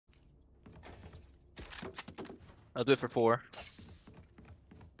I'll do it for 4.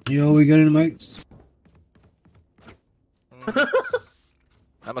 Yo, we got any mics?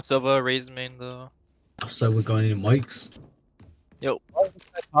 I'm a Sova, raised main though. So we got any mics? Yo.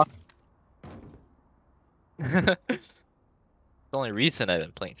 It's only recent I've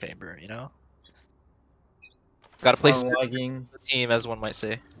been playing Chamber, you know? Gotta play lagging. the team, as one might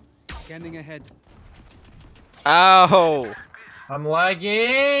say. Scanning ahead. Ow! I'm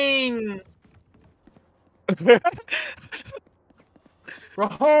lagging! Bro,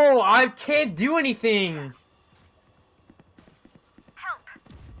 I can't do anything!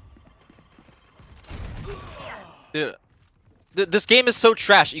 Dude, this game is so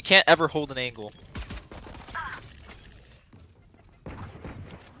trash, you can't ever hold an angle.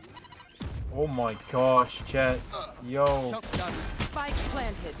 Oh my gosh, chat. Yo. Spike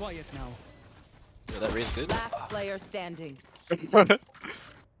planted. Quiet now. Yo, that raise good? Last player standing.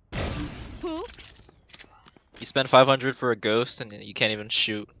 Oops. You spend 500 for a ghost and you can't even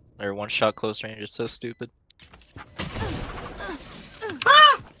shoot, or one shot close range, it's so stupid.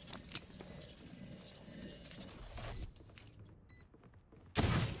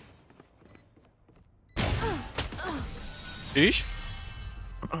 Eesh.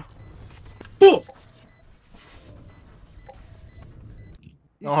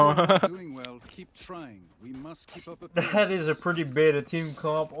 If you're doing well, keep trying. We must keep up appearances. That is a pretty beta team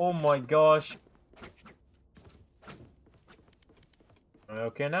comp. Oh my gosh. Am I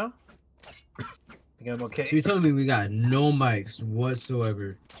okay now? I think I'm okay. So you telling me we got no mics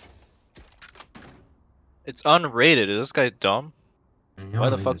whatsoever? It's unrated, is this guy dumb? Man, Why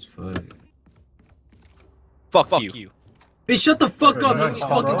the y'all fuck? niggas Fuck you. Bitch, shut the fuck up! Bro. Nobody's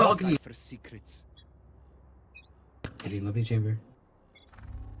fucking talking to you. For secrets. Kitty, love you, Chamber.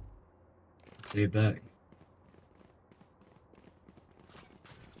 Say it back.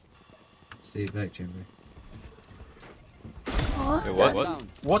 Say it back, Chamber. Wait, what? Down.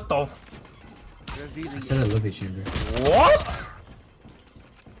 What the f- Revealing I said I love you, Chamber. What?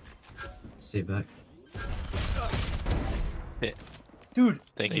 Say it back. Dude,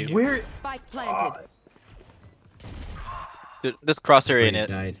 Thank you. where- Spike planted. Dude, this crosshair Where ain't you it.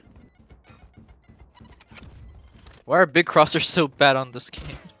 died. Why are big crossers so bad on this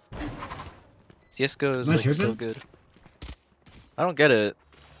game? CSGO is Am I like so tripping? good. I don't get it.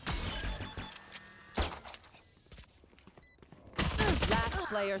 Last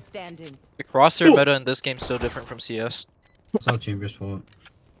player standing. The crosshair meta in this game is so different from CS. It's all Chamber's fault.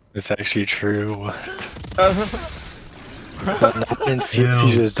 It's actually true. But in CS, Ew.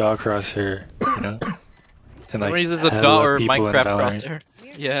 he just dog crosshair, you know? And Like, like, uses a hella dot or people in Minecraft Valorant- crosshair.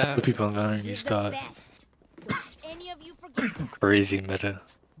 Yeah, The people in Valorant use dot. Any of you forget that? Crazy meta.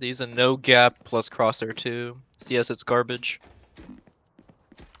 they use a no gap plus crosshair too. CS, it's garbage.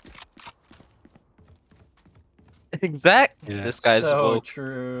 Exact. Yeah. This guy's so woke.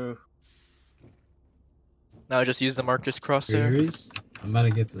 true. Now I just use the Marcus crosshair. Serious? I'm about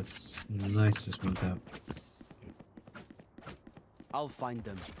to get this nicest one tap. I'll find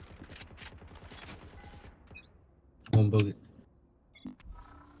them. One bullet.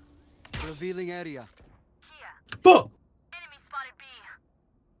 Revealing area. Fuck! Enemy spotted B.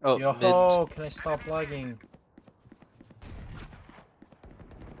 Oh, Yo, can I stop lagging?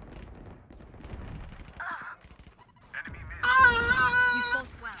 You fought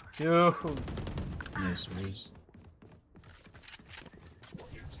well. Dude. Nice, Reese.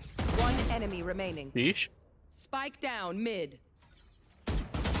 One enemy remaining. mid. Sheesh. Spike down mid.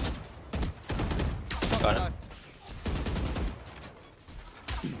 Got him.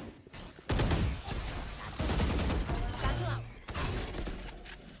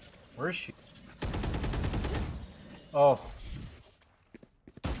 Where is she? Oh.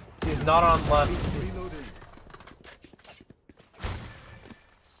 She's not on left. Reloading.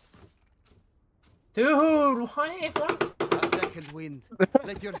 Dude, why? A second wind.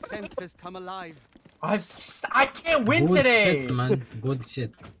 Let your senses come alive. I can't win Good today. shit, man. Good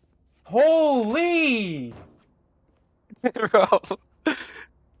shit. Holy! Bro.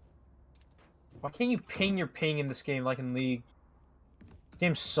 Why can't you ping your ping in this game like in League? This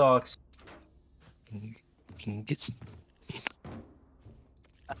game sucks. It's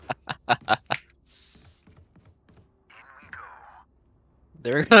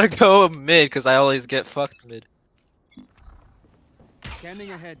They're gonna go mid because I always get fucked mid.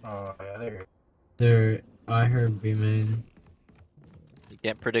 Scanning ahead. Oh yeah, there you go. There, I heard B main. You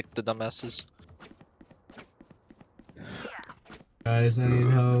can't predict the dumbasses. Guys, I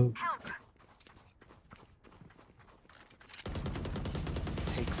need help.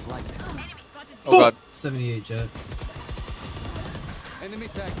 Take flight. Oh god. 78 jet. Enemy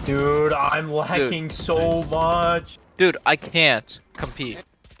tag. Dude, I'm lacking so nice. much. Dude, I can't compete.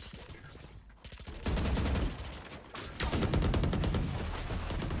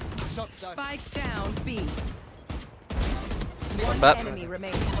 Shot that. Spike down B. One One bat. enemy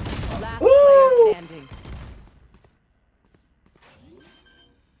remaining. Last player standing.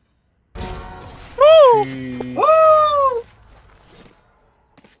 Jeez.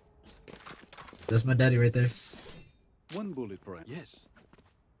 That's my daddy right there. One bullet, Brian. Yes.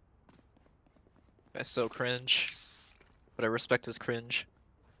 That's so cringe. But I respect his cringe.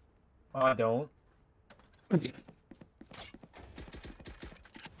 I don't.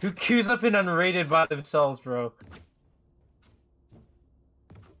 Who queues up in unrated by themselves, bro?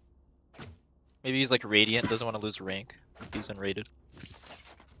 Maybe he's like Radiant, doesn't want to lose rank. He's unrated.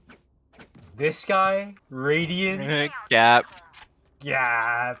 This guy? Radiant? Gap.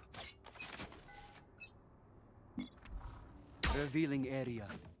 Yeah. Revealing area.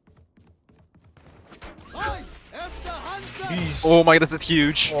 I am the hunter. Jeez. Oh my god, this is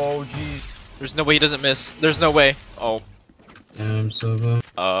huge. Oh, jeez. There's no way he doesn't miss. There's no way. Oh. Damn, Sova.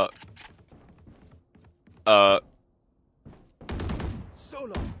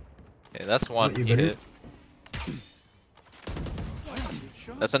 Solo. Okay, that's one. What, you He better? hit.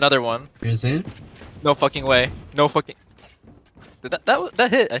 That's another one. You're insane? No fucking way. No fucking. Did that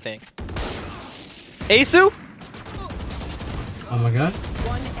hit? I think. Asu? Oh my god.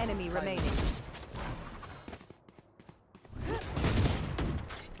 One enemy remaining.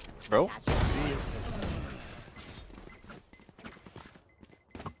 Bro.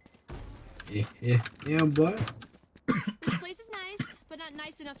 Yeah, boy. This place is nice, but not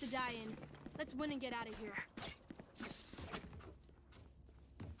nice enough to die in. Let's win and get out of here.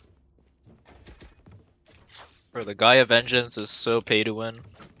 Bro, the Gaia Vengeance is so pay to win.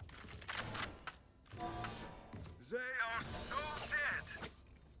 They are so dead.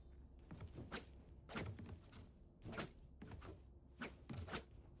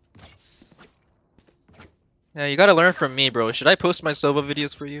 Yeah, you gotta learn from me, bro. Should I post my Sova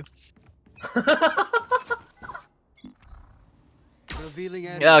videos for you? Revealing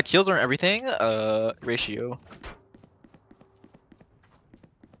area. Yeah, kills aren't everything. Ratio.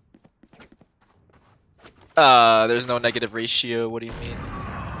 There's no negative ratio. What do you mean?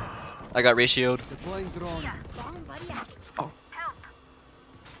 I got ratioed. Deploying drone. Bomb buddy out.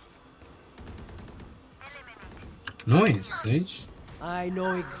 Nice, Sage. I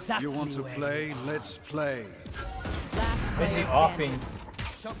know exactly. You want to where play? you are. Let's play. Last Is he player offing? standing.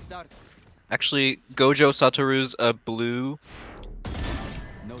 Shot dark. Actually, Gojo Satoru's blue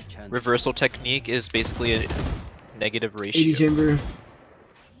No chance. reversal technique is basically a negative 80 ratio. chamber.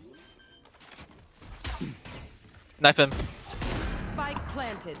 Knife him. Spike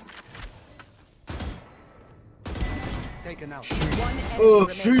planted. Taken out. One enemy Oh,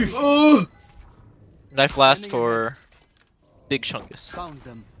 remaining. oh! Knife last for Big Chungus. Found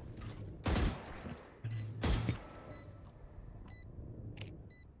them.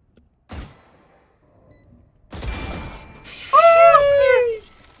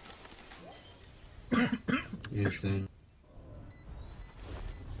 You're insane.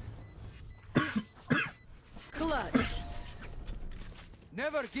 Clutch.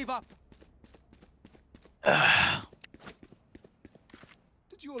 Never give up.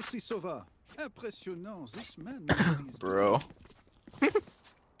 Did you all see Sova? Impressionnant. This man knows what he's Bro.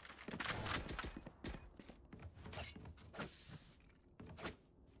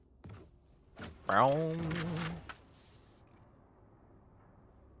 Brown.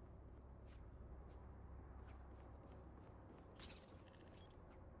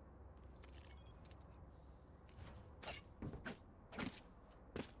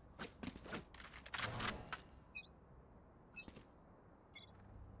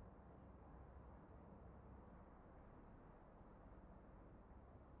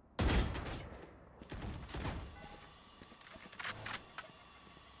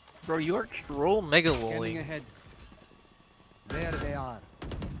 Bro, you are troll mega Scanning lolling. ahead. There they are.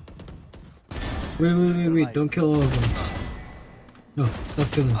 Wait, don't kill all of them. No,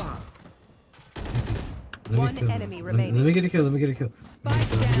 stop killing. Let One me kill enemy them. remaining. Let me get a kill, let me get a kill. Spike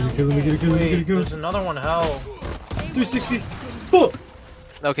Let me down. get a kill, let me get a kill, let me get a Wait, kill. there's another one. How? 360! Fuck!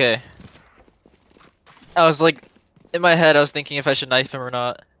 Okay. I was like, in my head, I was thinking if I should knife him or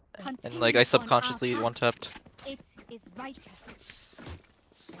not. And like, I subconsciously one-tapped. It is righteous.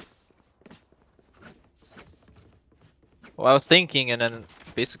 Well, I was thinking, and then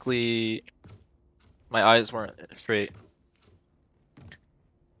basically, my eyes weren't straight.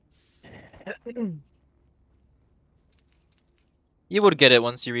 You would get it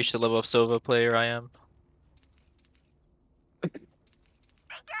once you reach the level of Sova player I am.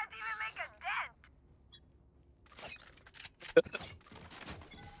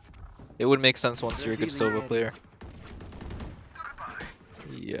 It would make sense once you're a good Sova player.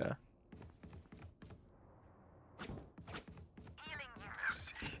 Yeah.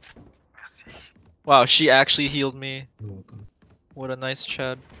 Wow, she actually healed me. You're welcome. What a nice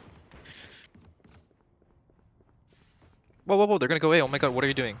Chad. Whoa, whoa, whoa, they're gonna go A. Oh my god, what are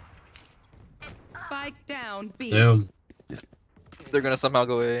you doing? Spike down B. Damn. They're gonna somehow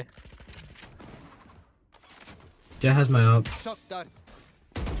go A. Jet has my up. Shock dart.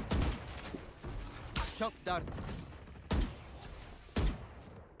 Shock dart.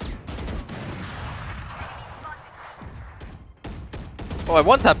 Oh, I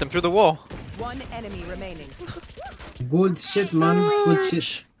one-tapped him through the wall. One enemy remaining. Good shit, man. Good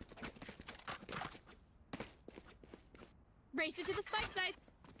shit. Race into the spike sites.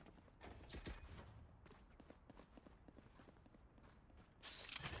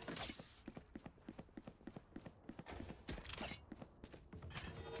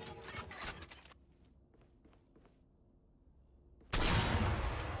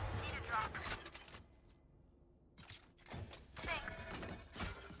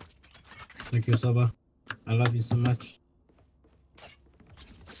 Thank you, Sova. I love you so much.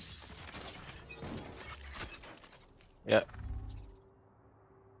 Yeah.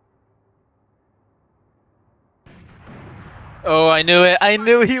 Oh, I knew it. I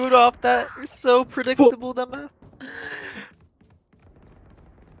knew he would off that. It's so predictable, that math.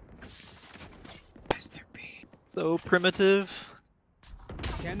 So primitive.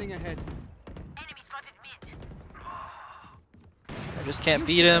 Scanning ahead. I just can't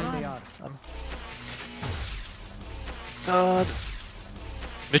beat him. They are. God.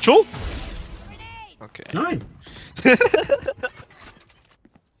 Mitchell? Okay. Nine.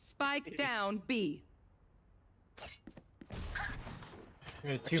 Spike down B.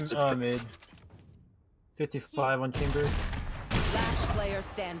 Yeah, two mid. 55 on chamber. Last player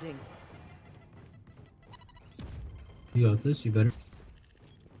standing. You got this. You better.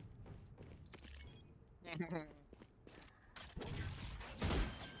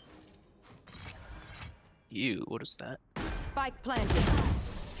 Ew, what is that? Spike planted.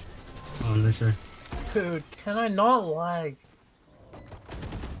 Oh, no, sir. Dude, can I not lag?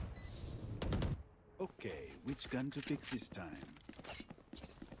 Okay, which gun to pick this time?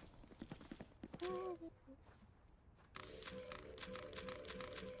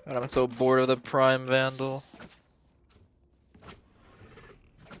 God, I'm so bored of the Prime Vandal.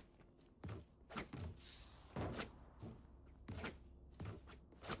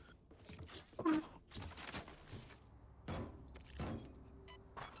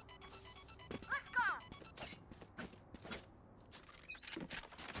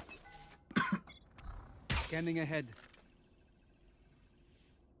 Scanning ahead.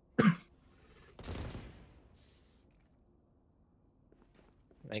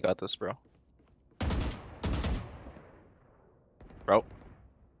 I got this, bro. Bro.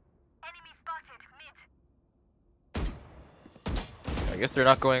 I guess they're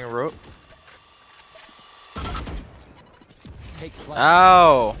not going rope. Take flight.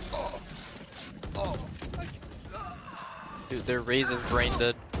 Ow! Dude, their Raze is brain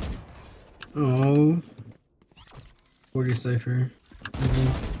dead. Oh. 40 Cypher.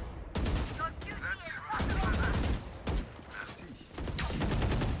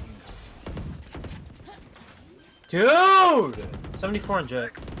 Dude! 74 on Jet.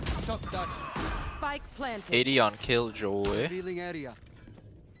 Shock dart. Spike planted. 80 on Killjoy. Revealing area.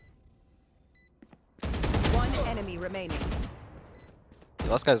 One enemy remaining.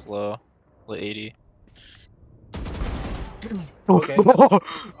 Yeah, last guy's low. Low 80. Okay.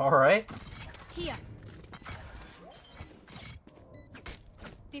 Alright. Here.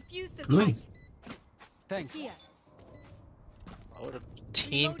 Diffuse the spike. Nice. Thanks. Here. What a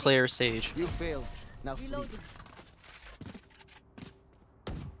team player Sage. You failed. Now flee. Reloading.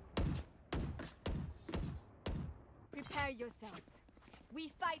 Prepare yourselves.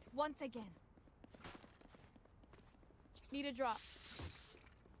 We fight once again. Need a drop.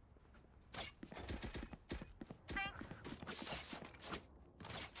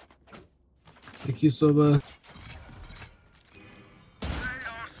 Thank you, Sova.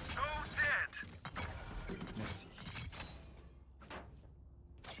 Merci.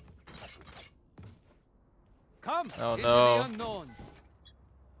 Come. Oh, into no. The unknown.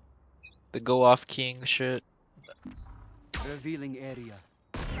 The go off king shit. Revealing area.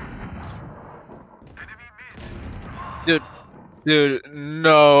 Dude,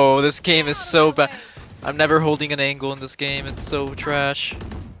 no, this game is so bad. I'm never holding an angle in this game, it's so trash.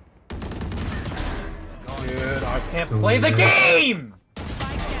 Dude, I can't Go play the ahead. game!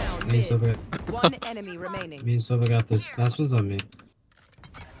 Spike down Me and Sova One enemy remaining. got this. Last one's on me.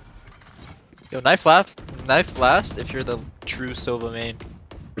 Yo, knife last if you're the true Sova main.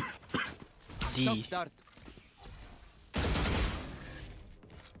 D. Shock dart.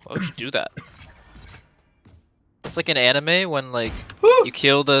 Why would you do that? It's like an anime when like you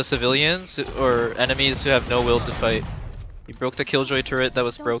kill the civilians or enemies who have no will to fight. You broke the killjoy turret that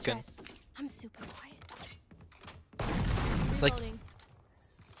was Don't broken. stress. I'm super quiet. It's like- Reloading.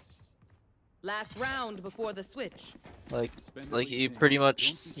 Last round before the switch. Like Spend you everything. pretty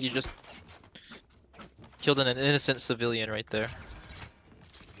much Don't be you just killed an innocent civilian right there.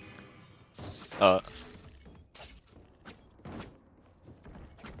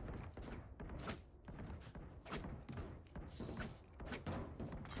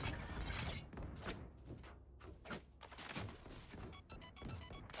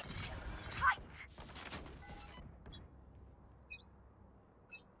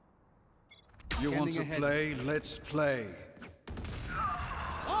 You want Scanning to ahead. play? Let's play.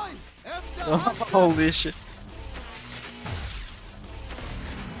 I am the Holy shit.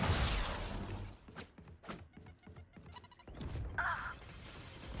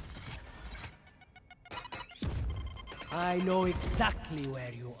 I know exactly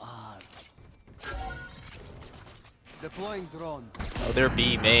where you are. deploying drone. Oh, they're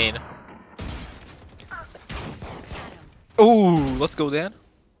B main. Ooh, let's go, Dan.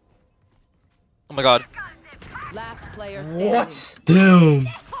 Oh my god. Last player standing. What? Damn.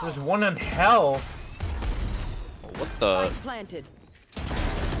 There's one in hell. What the? Spike planted.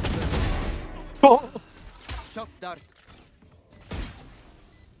 Shock dart.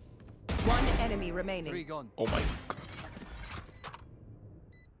 One enemy 3 remaining. gone. Oh my.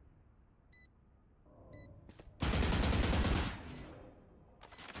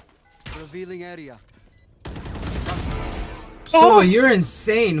 Revealing area. Sova, you're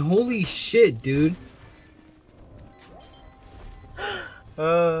insane. Holy shit, dude.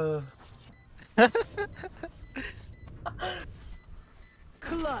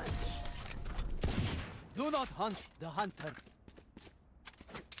 Clutch. Do not hunt the hunter.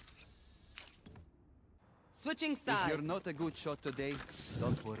 Switching If sides. you're not a good shot today,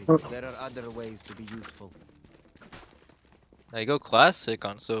 don't worry. There are other ways to be useful. I go classic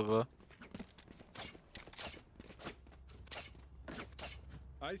on Sova.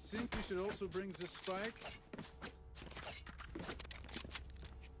 I think we should also bring the spike.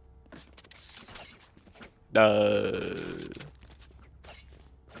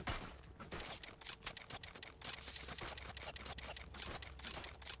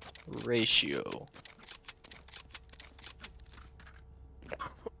 Ratio.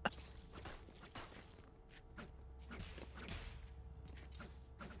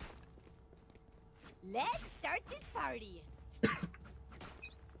 Let's start this party.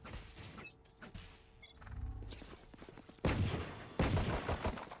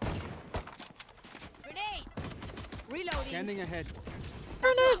 Grenade. Reloading. Scanning ahead.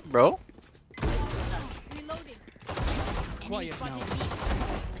 Bro? Reloading. Enemy Quiet spotted now.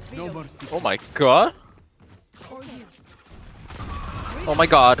 B. No Reloading. mercy. Oh my god. Or you. Oh my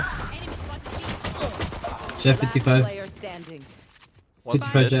god. Enemy spotted B. Jet Last 55. player standing. One's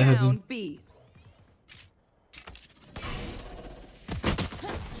 55 mid. jet Down heaven. B.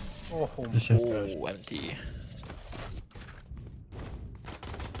 Oh, Yes, sir. Oh, empty.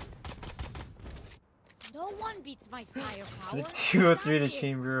 No one beats my firepower. the 203 to Practice.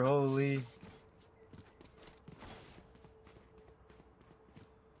 chamber, holy.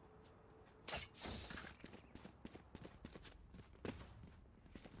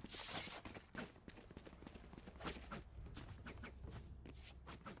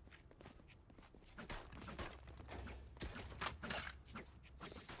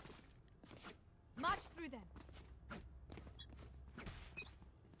 March through them.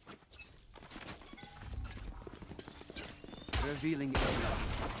 Revealing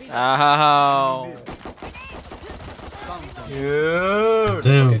area. Ow. Found them. Dude.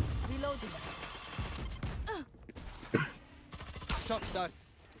 Damn. Reloading. Shock dart.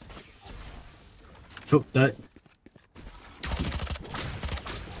 Choke that.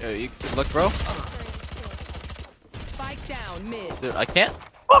 Yo, you good luck, bro? Spike down mid. Dude, I can't.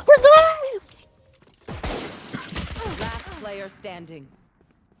 Last player standing.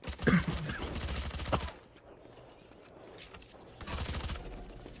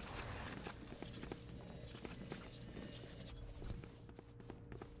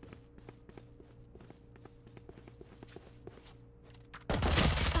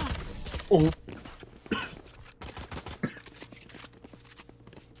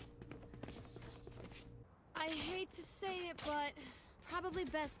 I hate to say it, but probably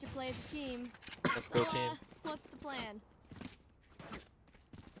best to play as a team. Let's go So, team. what's the plan?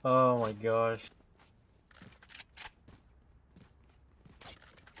 Oh my gosh.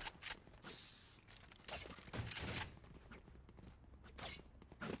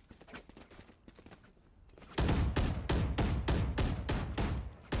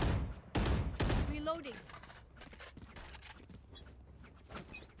 Reloading.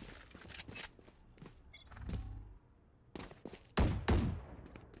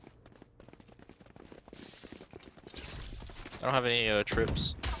 I don't have any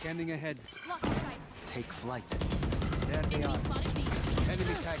trips. Scanning ahead. Lock in sight. Take flight. There they Enemy are. spotted B.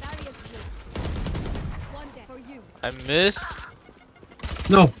 Enemy tag. Barrier clear. One dead for you. I missed.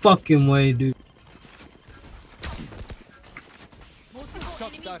 No fucking way, dude. Multiple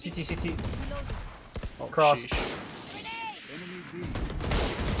Shot enemies. that. CT. Reloading. Oh, Cross. sheesh. Enemy B.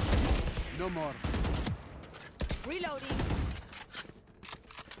 No more. Reloading.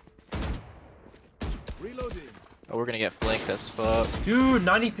 Reloading. Oh, we're gonna get flanked as fuck. Dude,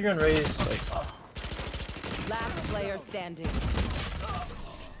 93 on raise. Last player standing.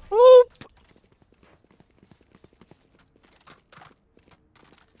 Whoop!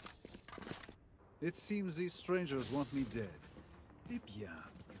 It seems these strangers want me dead. Eh bien,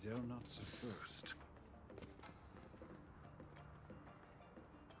 they're not the first.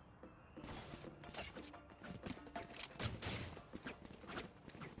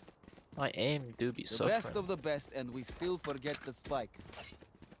 My aim do be The suffering. best of the best, and we still forget the spike.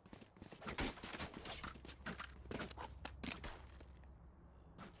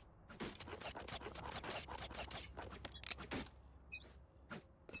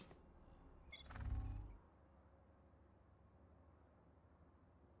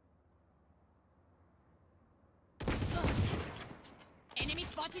 Enemy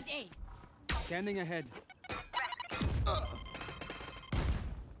spotted A. Scanning ahead.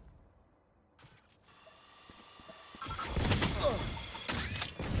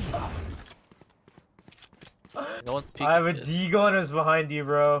 No one's peeking I have a yet. D gun is behind you,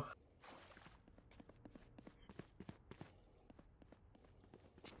 bro.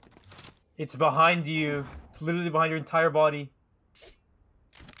 It's behind you. It's literally behind your entire body.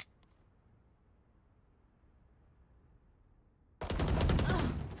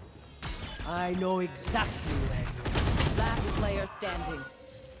 I know exactly where you are. Last player standing.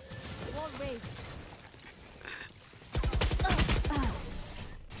 Wall raised.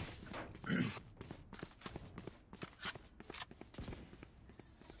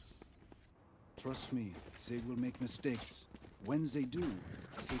 Trust me, they will make mistakes. When they do,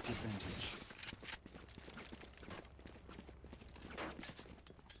 take advantage.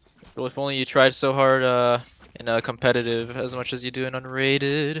 Well, if only you tried so hard in competitive as much as you do in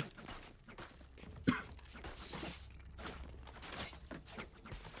unrated.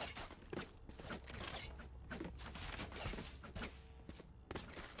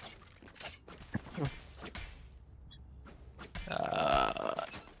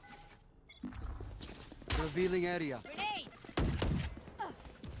 Revealing area. Grenade.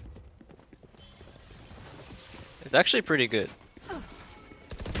 It's actually pretty good.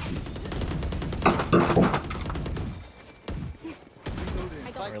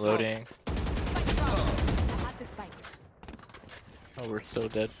 I got Reloading. spike drop. I have the spike. Oh, we're so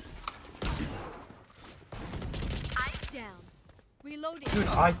dead. Down. Reloading. Dude,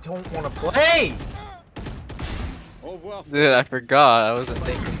 I don't want to play! Au revoir. Dude, I forgot. I wasn't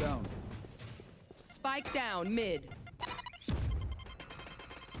thinking. Down. Spike down mid.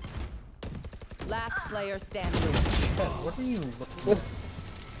 Last player standing. What are you looking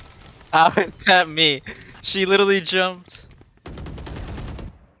How is that me? She literally jumped.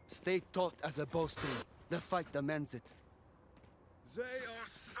 Stay taut as a bowstring. The fight demands it. They are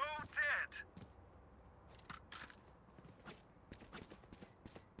so dead.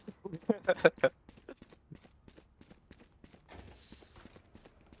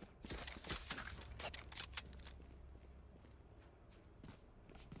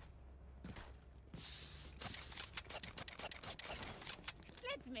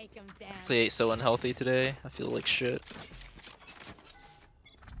 Let's make them dance. I ate so unhealthy today. I feel like shit.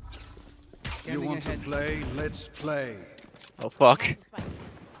 You Scanning want to ahead. play? Let's play. Oh fuck. Have the spike.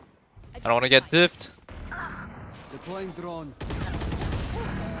 I don't want to get dipped. Deploying drone.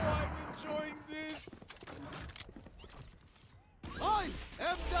 I'm enjoying this. I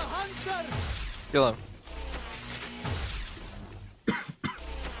am the hunter. Kill him.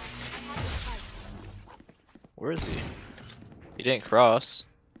 Where is he? He didn't cross.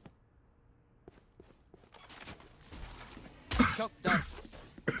 Shot that.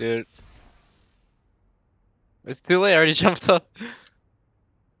 Dude. It's too late, I already jumped up.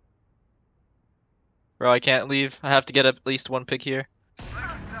 Bro, I can't leave. I have to get at least one pick here.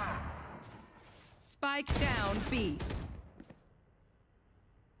 Spike down B.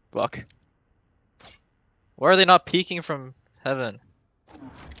 Fuck. Why are they not peeking from heaven?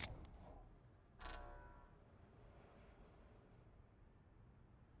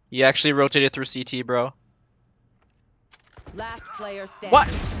 He actually rotated through CT, bro. Last player standing. What?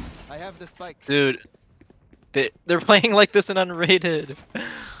 I have the spike. Dude. They're playing like this in unrated.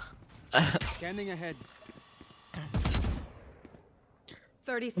 Scanning ahead.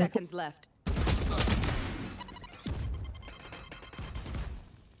 30 seconds left.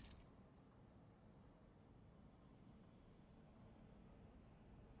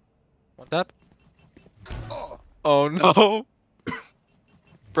 What's up? Oh no.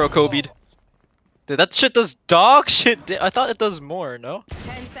 Bro, Kobe'd. Dude, that shit does dog shit. I thought it does more, no?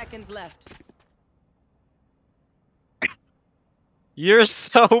 10 seconds left. You're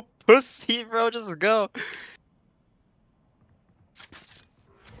so pussy, bro. Just go.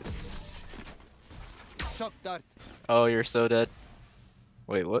 Shock dart. Oh, you're so dead.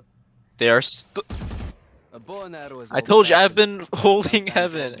 Wait, what? They are. A bow and arrow is I told you, I've old-fashioned. been holding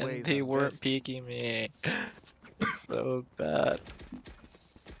Sometimes heaven, old ways and they are weren't best. peeking me. So bad.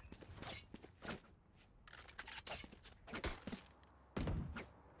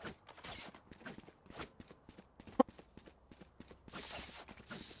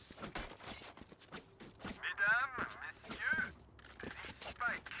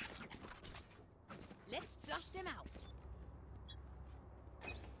 Let's flush them out.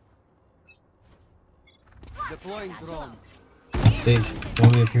 Deploying drone. Sage,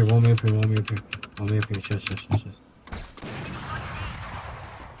 one way up here, one way up here, one way up here. One way up here, chest.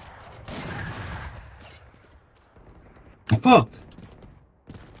 Fuck!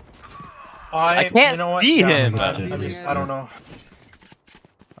 I can't you know what? see Yeah, him. I don't know.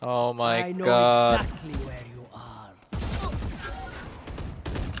 Oh my I know god. exactly where you are.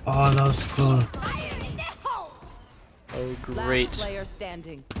 Oh, that was cool. Oh Last great. player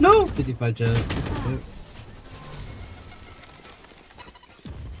standing. No! 55 jet. 55.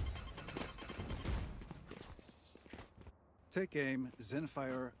 Take aim, then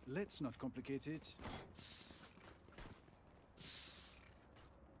fire. Let's not complicate it.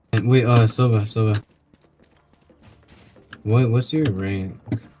 Wait, Sova. What's your rank?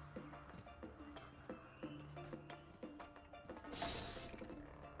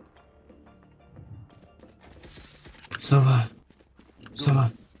 Sova.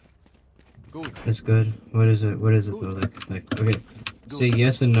 Good. That's good. What is it? What is it though? Like, okay. Say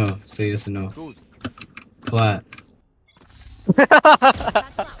yes and no. Say yes and no. Good. Plat.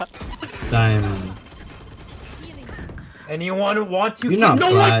 Diamond. Anyone want to? You're not no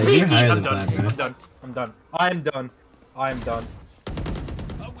flat, one you're peeking! higher I'm than done. flat, bro. I'm done. I'm done.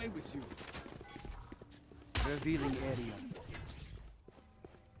 Away with you. Revealing area.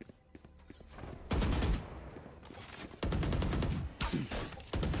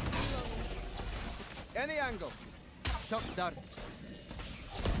 Any angle. Shock dart.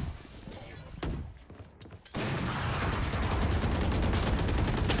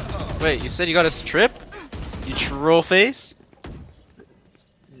 Wait, you said you got a strip? You troll face?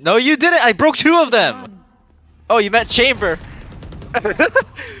 No, you didn't. I broke two of them. Oh, you meant chamber. They're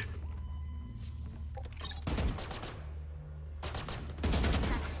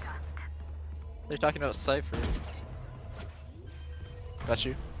talking about Cypher. Got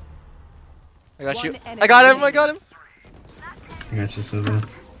you. I got you. One I got him. enemy I got him. I got you, Sova.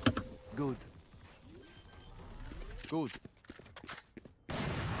 Good. Good.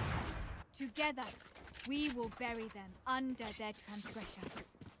 Together, we will bury them under their transgressions.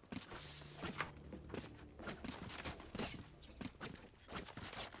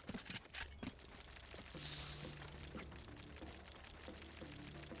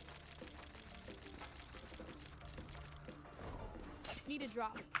 Need a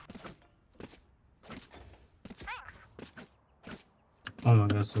drop. Oh my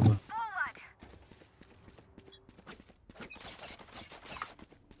god, Sova.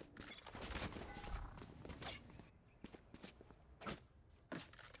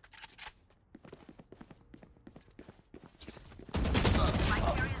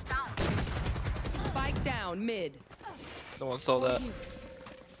 Spike down mid. No one saw that.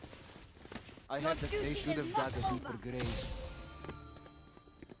 I had this. They should have dug a deeper grave.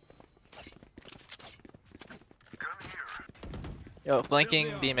 Yo,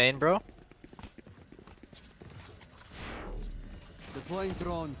 flanking B main, bro. Deploying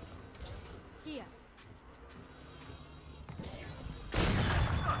drone. Here.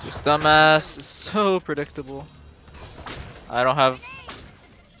 This dumbass is so predictable. I don't have.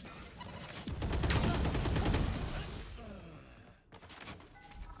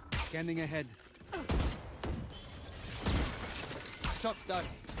 Scanning ahead. Shock dart.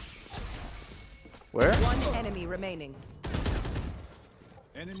 Where? One enemy remaining.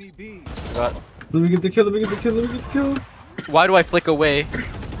 Enemy B. God. Let me get the kill, let me get the kill, let me get the kill. Why do I flick away?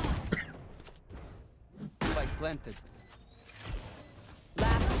 Spike planted.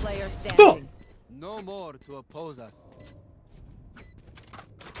 Last player standing. No more to oppose us.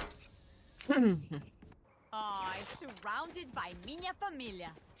 Oh, surrounded by minha família.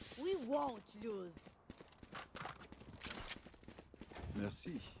 We won't lose.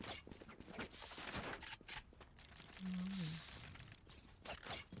 Merci.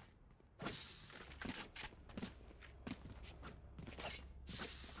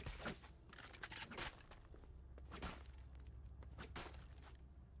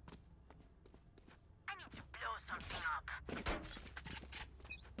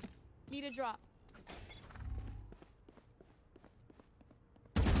 Need a drop.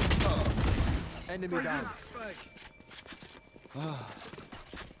 Enemy down.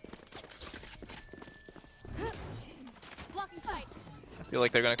 Blocking sight. I feel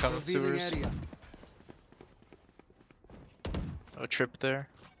like they're gonna come Revealing sewers. area. No trip there.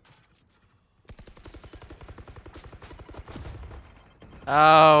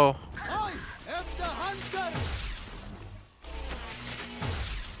 Ow. I am the hunter.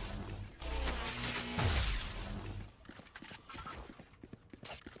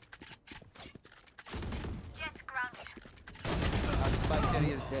 Our spike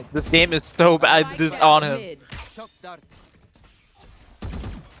carrier is dead. This game is so bad. Spike This is down on him. mid. Shock dart.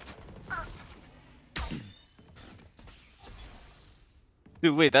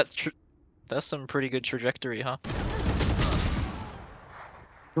 Dude, wait, that's some pretty good trajectory, huh?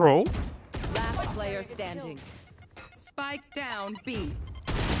 Bro. Last player standing. Spike down B.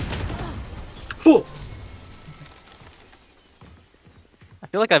 Oh. I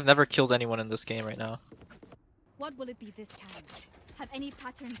feel like I've never killed anyone in this game right now. What will it be this time? Have any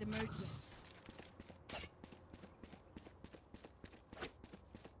patterns emerged yet?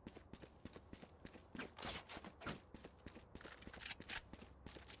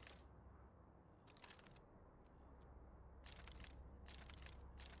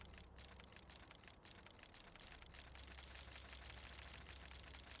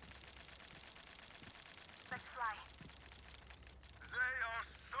 Let's fly. They are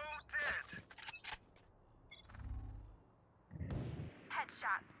so dead.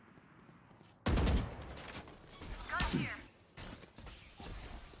 Headshot. Gun here.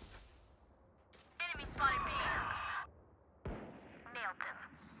 Enemy spotted B. Nailed them.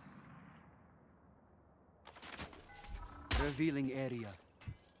 Revealing area.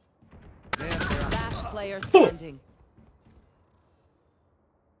 There they are. Last player standing.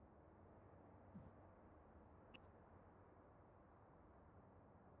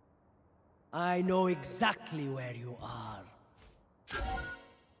 I know exactly where you are.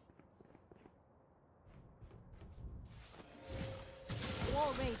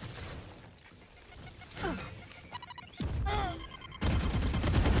 Wall raised.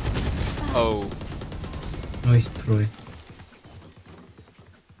 Oh. Nice Troy.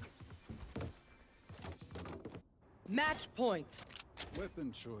 Match point.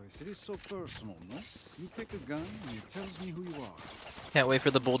 Weapon choice. It is so personal, no? You pick a gun and it tells me who you are. Can't wait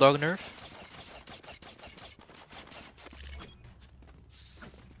for the bulldog nerf.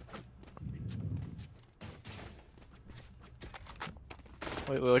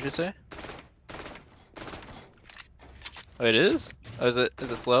 Wait, what would you say? Oh, it is? Oh, is it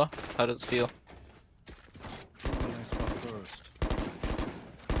slow? How does it feel? I spot first.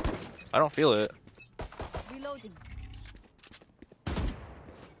 I don't feel it. Reloading.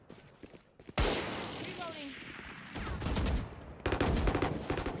 Reloading.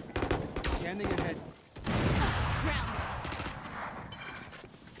 Scanning ahead. Ground.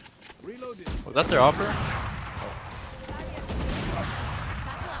 Reloaded. Was that their offer?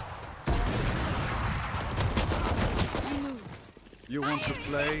 Satchel out. Remove. You want to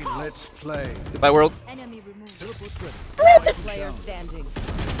play? Let's play. Goodbye, world. Enemy removed. Teleport's ready. Last player standing.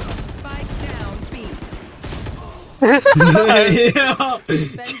 Spike down B. Yeah.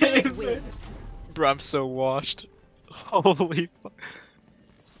 Defenders win. Bro, I'm so washed. Holy fuck.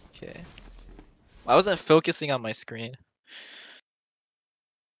 Okay. I wasn't focusing on my screen.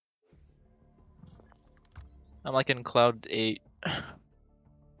 I'm like in cloud 8.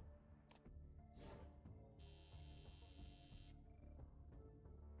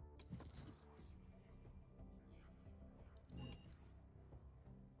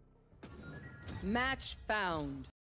 Match found.